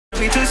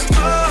we just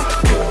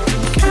talk?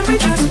 Can we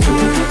just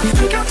talk?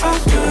 Think about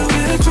where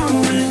we're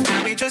going.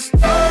 Can we just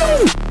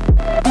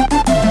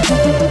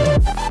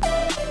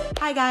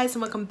Hi guys,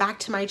 and welcome back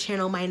to my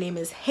channel. My name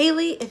is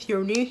Haley. If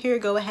you're new here,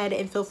 go ahead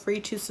and feel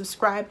free to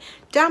subscribe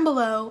down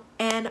below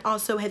and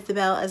also hit the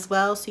bell as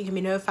well so you can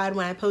be notified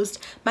when I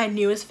post my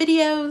newest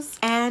videos.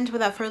 And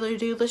without further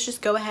ado, let's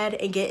just go ahead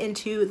and get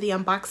into the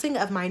unboxing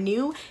of my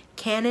new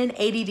Canon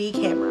 80D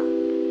camera.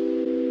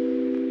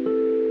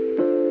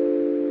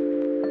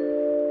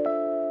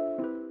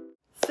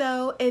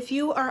 So if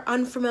you are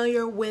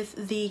unfamiliar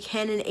with the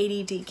Canon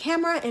 80D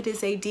camera, it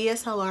is a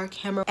DSLR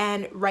camera,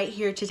 and right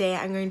here today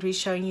I'm going to be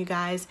showing you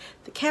guys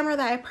the camera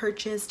that I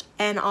purchased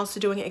and also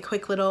doing a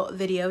quick little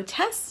video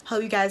test.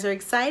 Hope you guys are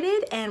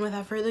excited, and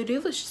without further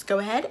ado, let's just go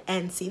ahead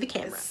and see the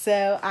camera.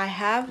 So I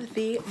have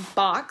the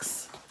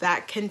box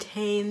that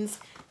contains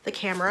the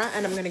camera,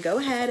 and I'm gonna go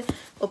ahead,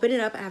 open it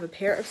up. I have a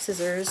pair of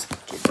scissors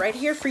right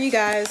here for you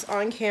guys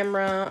on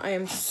camera. I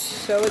am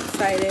so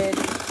excited.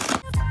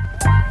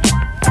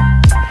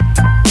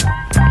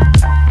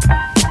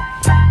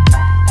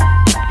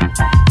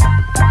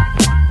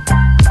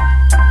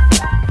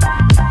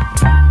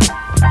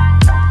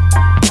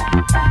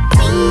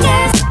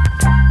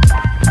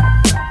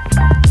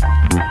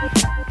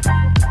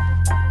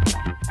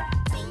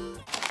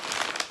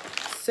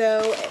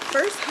 So it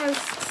first has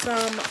some,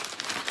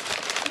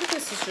 I think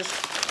this is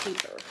just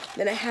paper.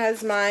 Then it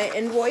has my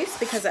invoice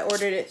because I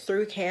ordered it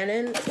through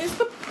Canon. Here's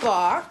the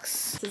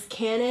box. This is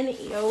Canon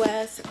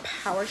EOS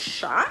Power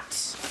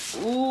Shot.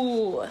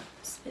 Ooh,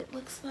 it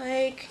looks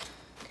like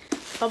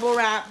bubble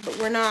wrap, but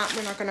we're not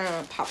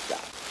gonna pop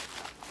that.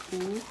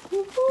 Ooh, ooh,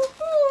 ooh,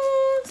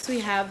 ooh. So we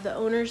have the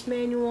owner's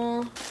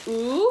manual.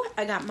 Ooh,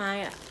 I got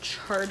my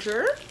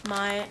charger,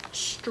 my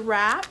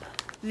strap,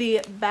 the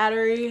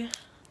battery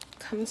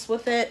comes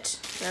with it,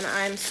 and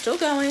I'm still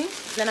going.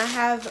 Then I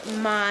have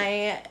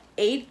my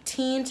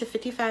 18 to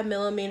 55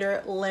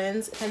 millimeter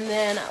lens, and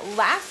then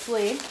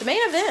lastly, the main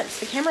event,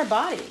 the camera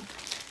body.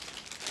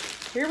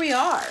 Here we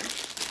are.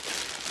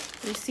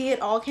 You see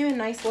it all came in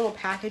nice little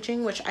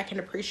packaging, which I can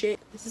appreciate.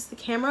 This is the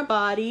camera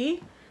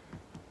body.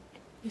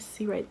 You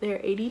see right there,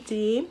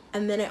 80D.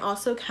 And then it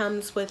also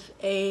comes with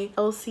a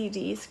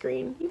LCD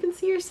screen. You can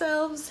see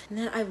yourselves. And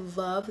then I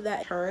love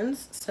that it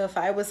turns. So if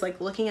I was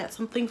like looking at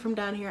something from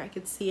down here, I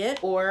could see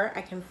it, or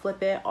I can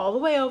flip it all the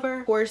way over.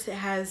 Of course, it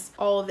has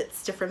all of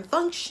its different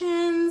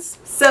functions.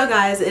 So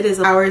guys, it is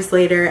hours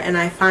later, and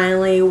I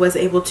finally was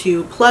able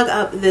to plug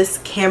up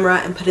this camera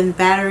and put in the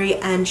battery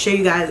and show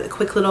you guys a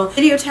quick little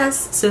video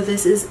test. So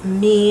this is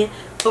me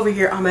over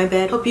here on my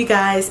bed. Hope you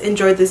guys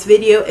enjoyed this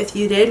video. If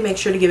you did, make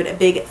sure to give it a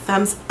big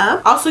thumbs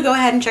up. Also, go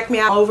ahead and check me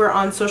out over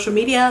on social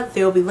media.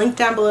 They will be linked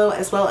down below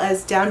as well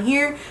as down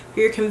here for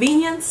your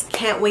convenience.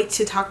 Can't wait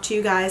to talk to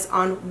you guys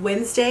on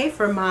Wednesday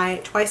for my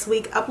twice a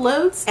week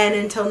uploads. And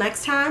until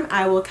next time,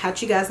 I will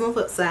catch you guys on the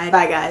flip side.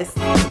 Bye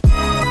guys.